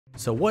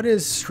So what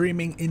is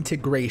streaming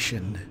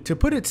integration? To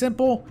put it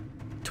simple,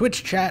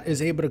 Twitch chat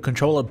is able to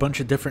control a bunch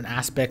of different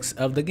aspects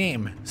of the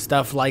game.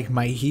 Stuff like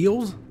my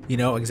heals, you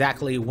know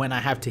exactly when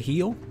I have to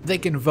heal. They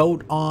can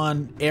vote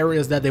on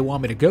areas that they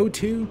want me to go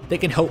to. They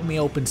can help me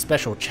open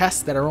special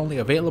chests that are only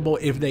available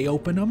if they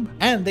open them.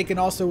 And they can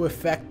also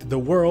affect the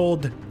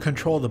world,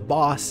 control the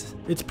boss.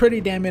 It's pretty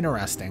damn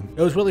interesting.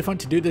 It was really fun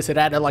to do this. It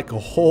added like a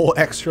whole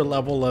extra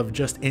level of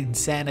just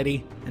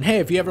insanity. And hey,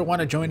 if you ever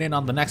want to join in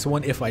on the next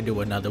one, if I do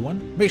another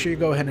one, make sure you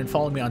go ahead and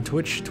follow me on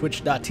Twitch,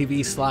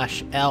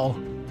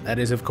 twitch.tv/L. That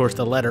is, of course,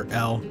 the letter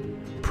L,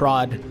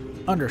 prod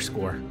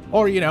 _.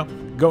 Or, you know,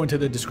 go into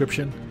the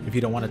description if you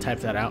don't want to type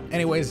that out.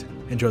 Anyways,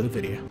 enjoy the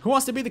video. Who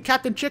wants to be the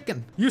Captain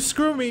Chicken? You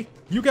screw me,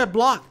 you get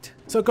blocked.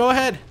 So go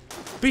ahead,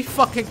 be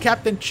fucking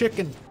Captain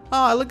Chicken.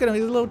 Oh, look at him,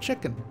 he's a little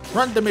chicken.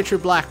 Run, Dimitri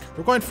Black.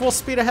 We're going full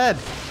speed ahead.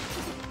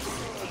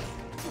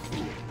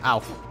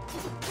 Ow.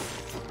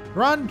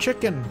 Run,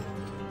 chicken.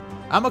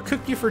 I'm gonna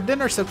cook you for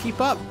dinner, so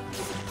keep up.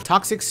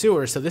 Toxic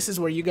sewer, so this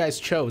is where you guys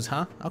chose,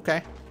 huh?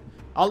 Okay.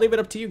 I'll leave it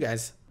up to you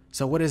guys.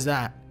 So what is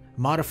that?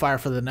 Modifier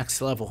for the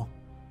next level.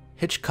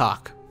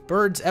 Hitchcock.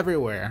 Birds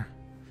everywhere.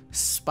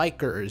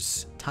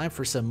 Spikers. Time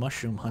for some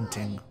mushroom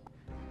hunting.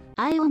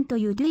 I want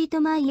you to eat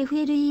my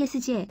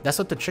FLESJ. That's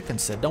what the chicken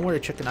said. Don't worry,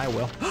 chicken, I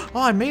will.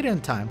 Oh, I made it in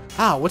time.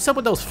 Ah, what's up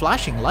with those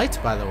flashing lights,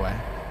 by the way?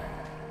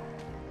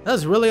 That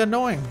was really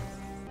annoying.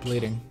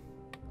 Bleeding.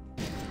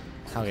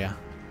 Hell yeah.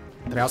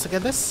 Did I also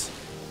get this?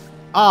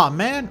 Aw,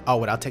 man. Oh,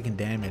 without taking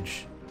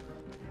damage.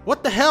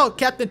 What the hell,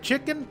 Captain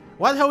Chicken?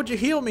 Why the hell would you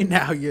heal me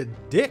now, you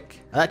dick?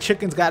 That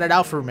chicken's got it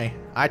out for me.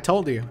 I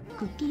told you.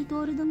 Cookie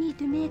told me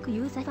to make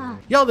you suffer.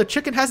 Yo, the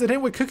chicken has it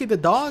in with Cookie the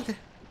dog?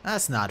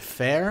 That's not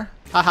fair.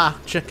 Haha,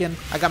 chicken.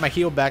 I got my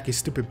heal back, you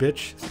stupid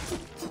bitch.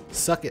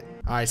 Suck it.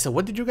 Alright, so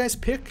what did you guys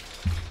pick?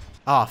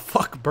 Aw,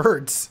 fuck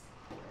birds.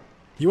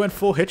 You went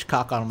full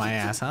Hitchcock on my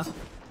ass, huh?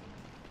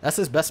 That's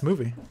his best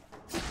movie.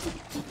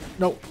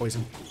 No,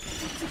 poison.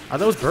 Are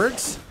those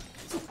birds?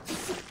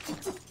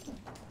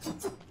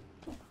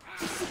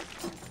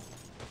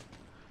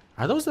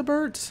 Are those the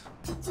birds?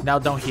 Now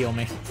don't heal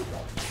me.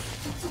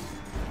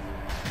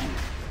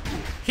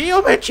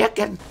 Heal me,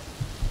 chicken!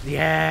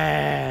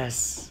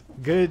 Yes!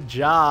 Good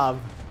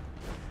job.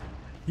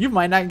 You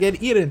might not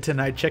get eaten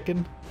tonight,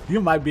 chicken. You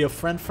might be a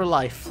friend for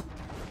life.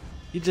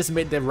 You just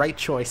made the right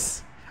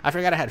choice. I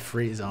forgot I had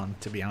freeze on,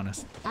 to be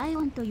honest. I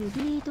want you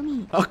to eat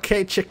me.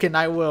 Okay, chicken,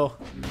 I will.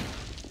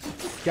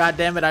 God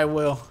damn it, I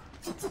will.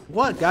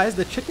 What, guys?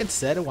 The chicken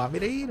said it want me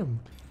to eat him.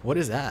 What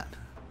is that?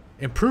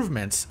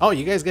 Improvements. Oh,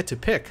 you guys get to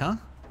pick, huh?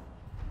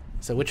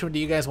 So which one do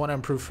you guys want to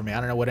improve for me? I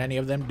don't know what any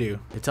of them do.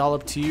 It's all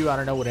up to you. I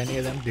don't know what any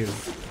of them do.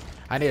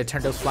 I need to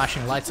turn those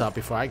flashing lights off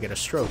before I get a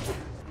stroke.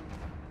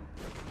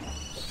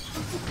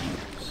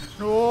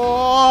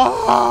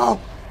 Oh!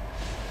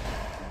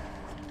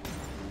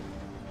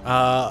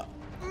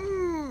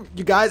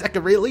 You guys, I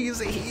could really use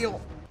a heal.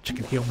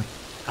 Chicken, heal me.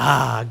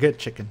 Ah, good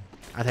chicken.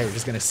 I thought you were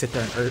just gonna sit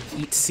there and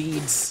eat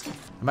seeds.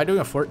 Am I doing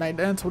a Fortnite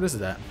dance? What is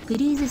that?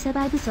 Please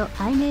survive, so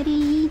I may be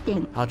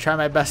eaten. I'll try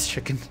my best,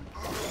 chicken.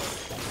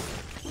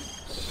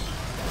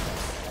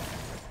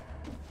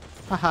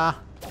 Haha.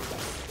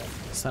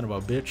 Son of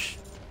a bitch.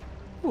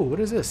 Ooh, what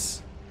is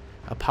this?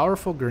 A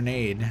powerful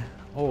grenade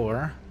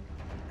or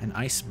an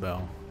ice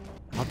bow.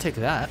 I'll take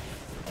that.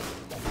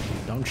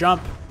 Don't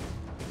jump.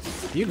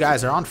 You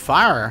guys are on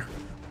fire.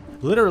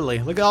 Literally,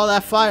 look at all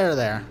that fire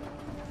there.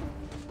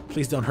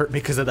 Please don't hurt me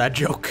because of that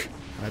joke.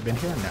 Have I been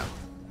here? No.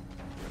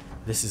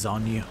 This is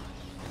on you.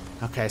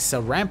 Okay,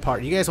 so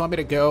Rampart, you guys want me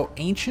to go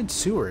Ancient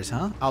Sewers,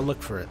 huh? I'll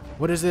look for it.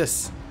 What is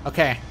this?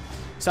 Okay,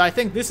 so I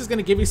think this is going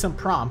to give you some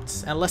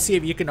prompts, and let's see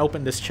if you can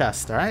open this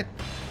chest, all right?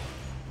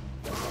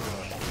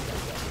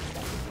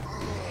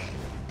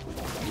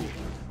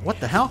 What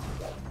the hell?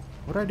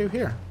 What do I do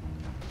here?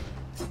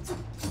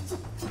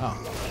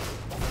 Oh.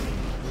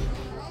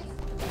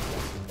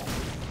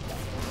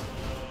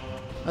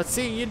 Let's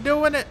see, you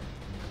doing it?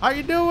 Are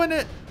you doing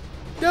it?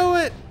 Do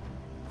it!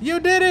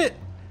 You did it!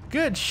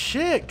 Good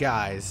shit,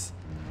 guys.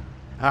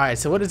 Alright,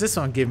 so what does this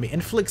one give me?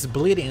 Inflicts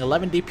bleeding,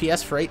 11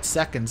 DPS for 8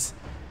 seconds.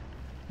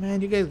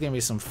 Man, you guys gave me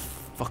some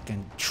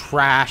fucking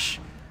trash.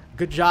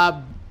 Good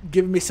job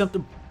giving me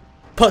something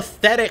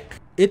pathetic.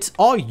 It's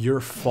all your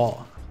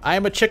fault. I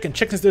am a chicken.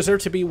 Chickens deserve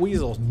to be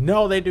weasels.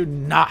 No, they do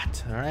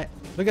not. Alright?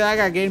 Look at that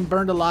guy getting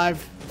burned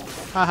alive.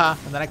 Haha.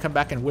 And then I come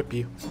back and whip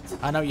you.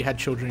 I know you had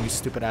children, you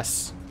stupid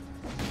ass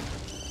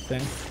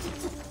thing.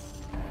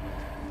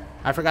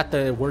 I forgot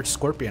the word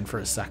scorpion for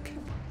a sec.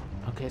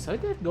 Okay, so I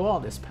did go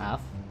all this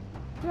path.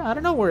 Yeah, I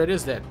don't know where it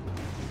is that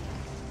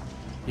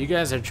you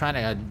guys are trying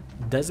to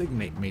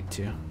designate me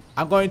to.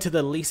 I'm going to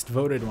the least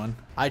voted one.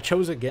 I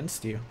chose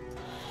against you.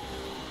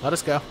 Let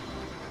us go.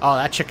 Oh,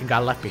 that chicken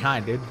got left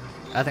behind, dude.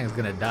 That thing's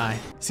gonna die.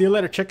 See you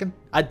later, chicken.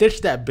 I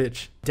ditched that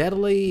bitch.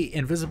 Deadly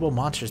invisible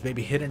monsters may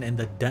be hidden in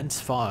the dense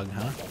fog,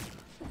 huh?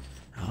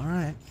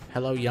 Alright.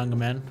 Hello, young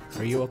men.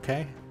 Are you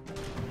okay?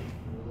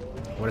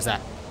 What is that?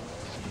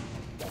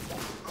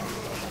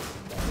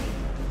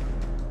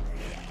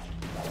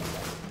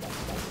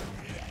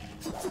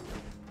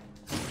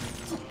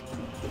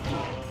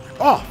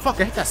 Oh, fuck,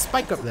 I hit that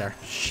spike up there.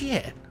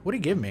 Shit. What did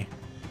he give me?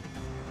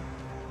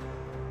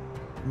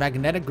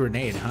 Magnetic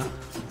grenade,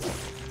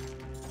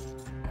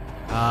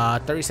 huh?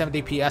 37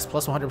 DPS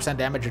plus 100%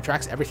 damage.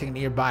 Attracts everything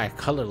nearby.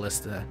 Colorless.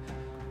 The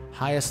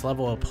highest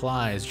level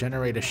applies.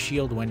 Generate a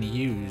shield when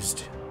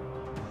used.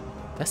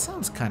 That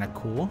sounds kind of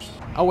cool.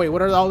 Oh, wait.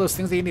 What are all those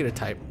things that you need to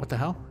type? What the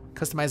hell?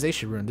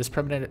 Customization rune. This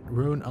permanent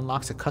rune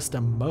unlocks a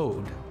custom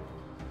mode.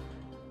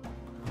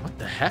 What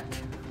the heck?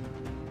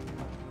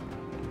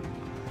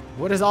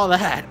 What is all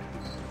that?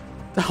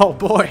 Oh,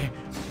 boy.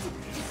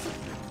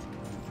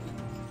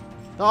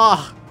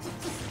 Oh,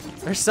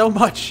 there's so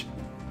much.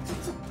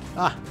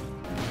 Ah.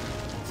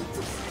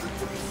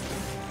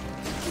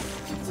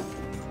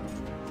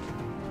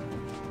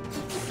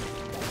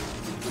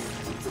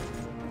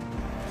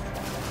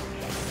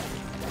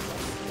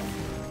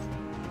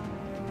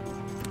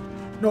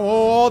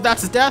 No,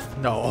 that's death?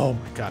 No, oh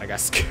my god, I got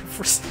scared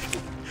for a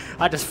second.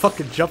 I just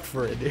fucking jumped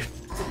for it, dude.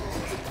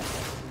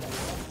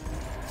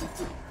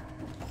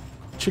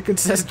 Chicken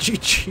says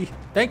GG.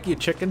 Thank you,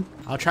 chicken.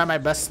 I'll try my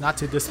best not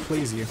to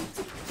displease you.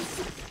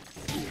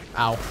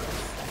 Ow.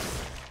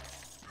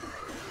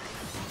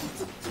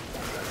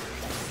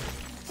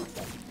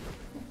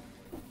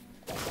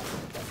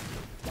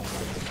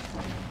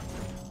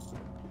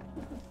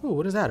 Ooh,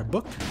 what is that, a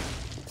book?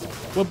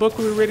 What book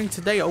were we reading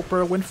today,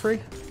 Oprah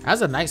Winfrey?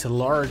 That's a nice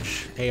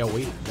large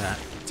AoE, that,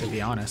 to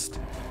be honest.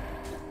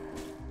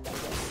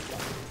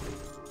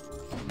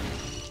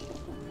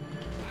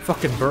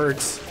 Fucking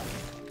birds.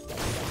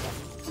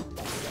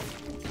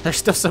 There's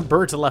still some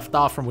birds left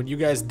off from what you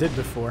guys did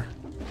before.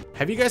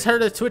 Have you guys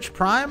heard of Twitch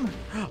Prime?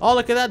 Oh,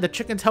 look at that. The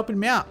chicken's helping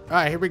me out. All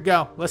right, here we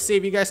go. Let's see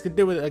if you guys can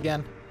do it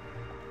again.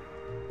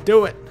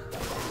 Do it.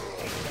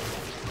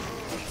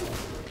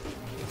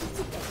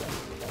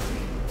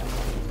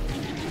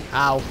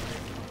 Ow.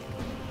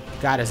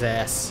 Got his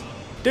ass.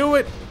 Do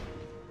it.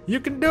 You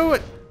can do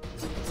it.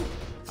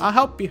 I'll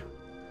help you.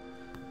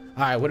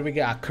 All right, what do we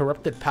got?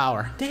 Corrupted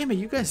power. Damn it,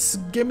 you guys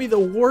give me the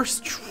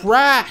worst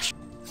trash.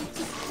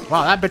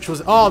 Wow, that bitch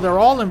was... Oh, they're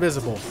all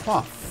invisible.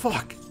 Oh,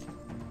 fuck.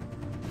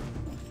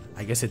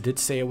 I guess it did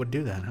say it would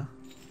do that, huh?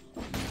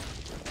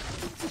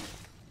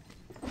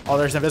 Oh,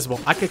 there's invisible.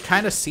 I could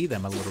kind of see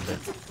them a little bit.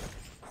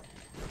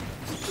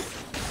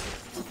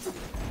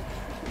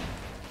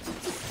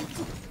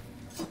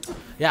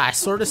 Yeah, I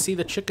sort of see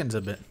the chickens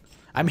a bit.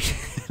 I mean...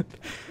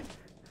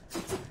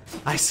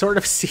 I sort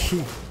of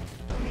see...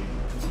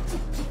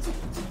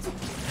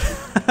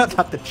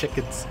 Not the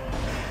chickens.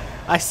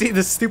 I see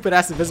the stupid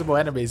ass invisible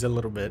enemies a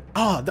little bit.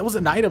 Oh, that was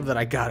an item that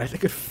I got. I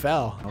think it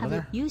fell over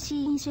there.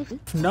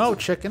 No,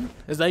 chicken.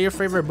 Is that your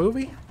favorite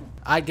movie?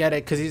 I get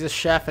it, because he's a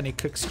chef and he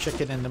cooks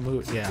chicken in the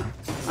movie. Yeah,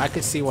 I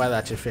could see why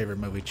that's your favorite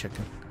movie,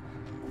 chicken.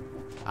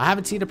 I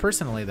haven't seen it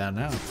personally though,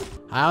 no.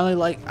 I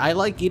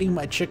like eating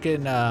my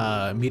chicken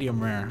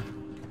medium rare.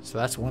 So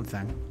that's one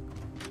thing.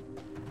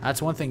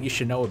 That's one thing you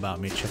should know about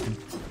me, chicken.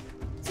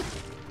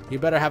 You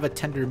better have a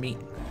tender meat.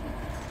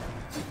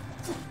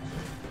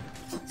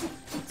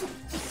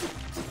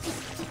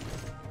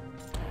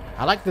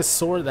 I like this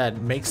sword that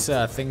makes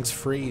things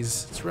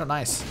freeze. It's real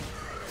nice.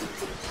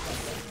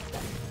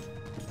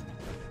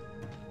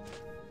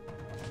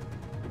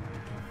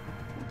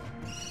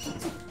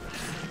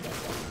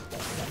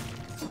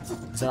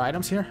 Is there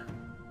items here?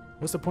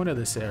 What's the point of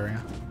this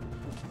area?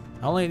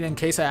 Only in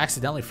case I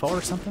accidentally fall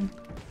or something?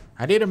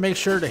 I need to make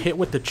sure to hit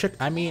with the chick.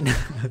 I mean,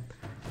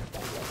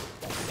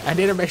 I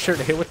need to make sure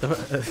to hit with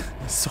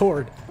the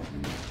sword.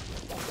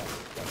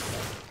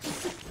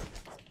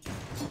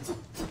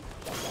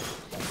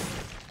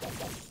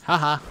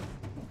 Haha.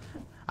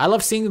 I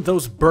love seeing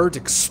those birds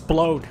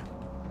explode.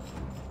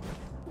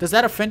 Does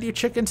that offend you,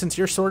 chicken, since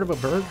you're sort of a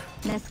bird?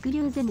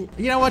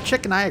 You know what,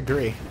 chicken? I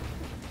agree.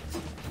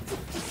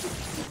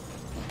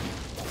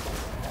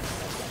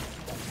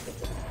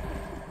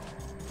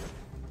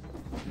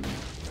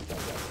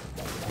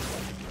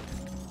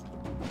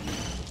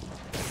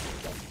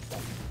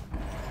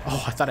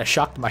 Oh, I thought I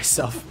shocked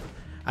myself.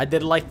 I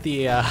did light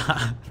the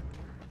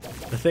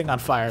the thing on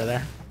fire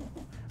there.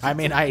 I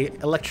mean, I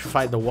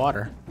electrified the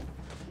water.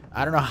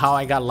 I don't know how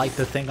I got light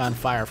the thing on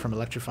fire from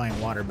electrifying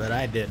water, but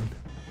I did.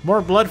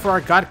 More blood for our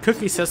god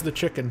cookie, says the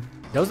chicken.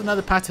 There was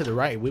another path to the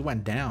right. We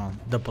went down.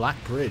 The Black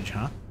Bridge,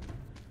 huh?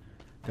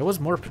 There was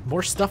more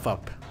stuff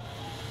up.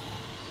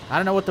 I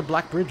don't know what the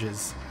Black Bridge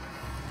is.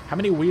 How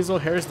many weasel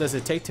hairs does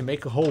it take to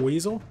make a whole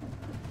weasel?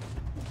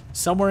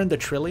 Somewhere in the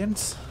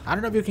trillions? I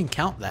don't know if you can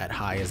count that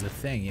high as a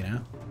thing, you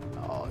know?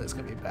 Oh, this is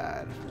gonna be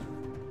bad.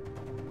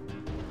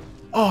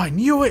 Oh, I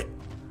knew it!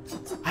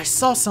 I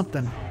saw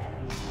something.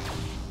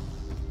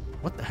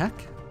 What the heck?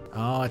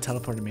 Oh, it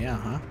teleported me out,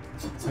 huh?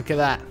 Look at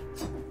that.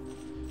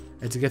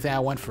 It's a good thing I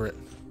went for it.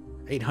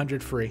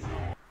 800 free.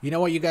 You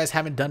know what? You guys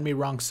haven't done me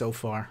wrong so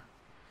far.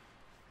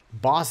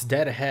 Boss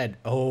dead ahead.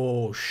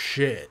 Oh,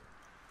 shit.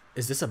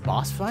 Is this a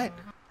boss fight?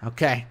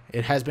 Okay,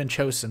 it has been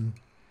chosen.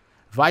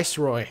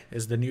 Viceroy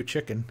is the new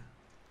chicken.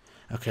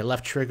 Okay,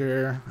 left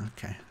trigger.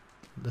 Okay,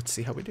 let's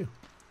see how we do.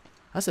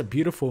 That's a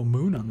beautiful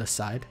moon on the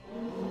side.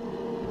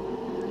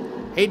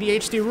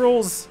 ADHD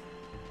rules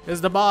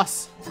is the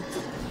boss.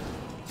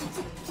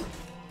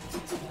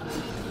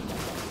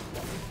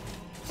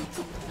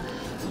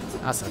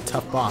 That's a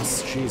tough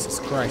boss. Jesus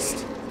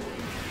Christ.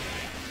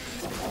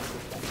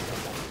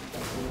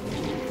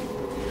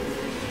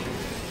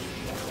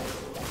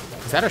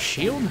 Is that a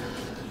shield?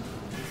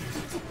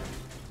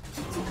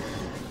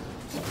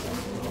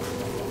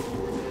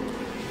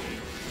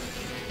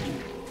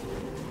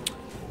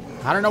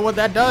 I don't know what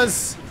that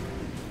does.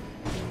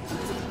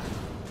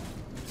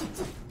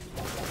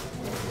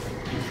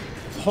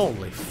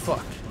 Holy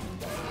fuck.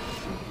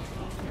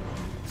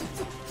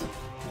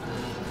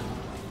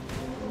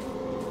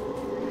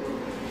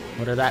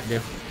 What did that do?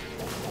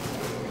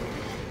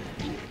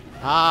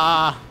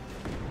 Ah.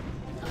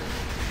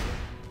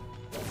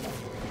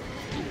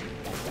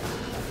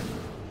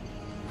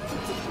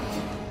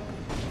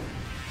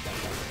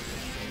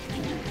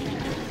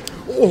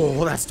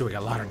 Oh, that's doing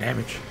a lot of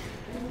damage.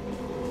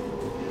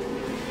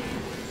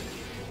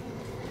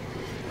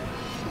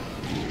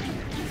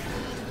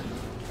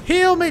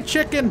 Heal me,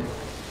 chicken!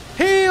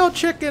 Heal,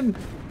 chicken!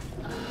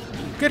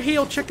 Good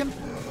heal, chicken.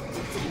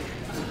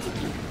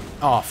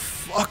 Oh,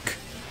 fuck.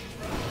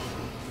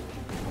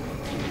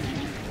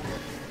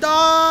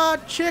 Ah,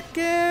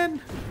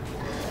 chicken!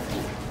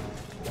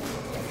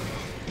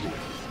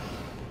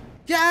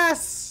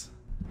 Yes!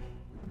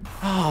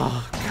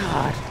 Oh,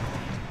 God.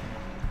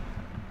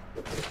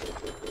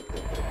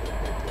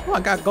 Oh, I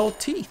got gold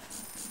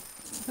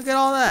teeth. Look at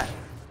all that.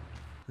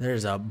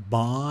 There's a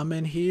bomb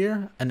in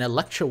here. An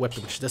electro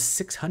weapon, which does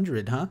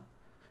 600, huh?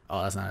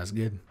 Oh, that's not as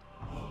good.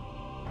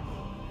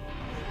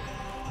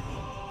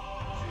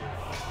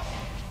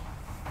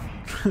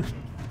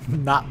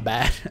 Not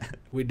bad.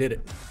 We did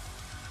it.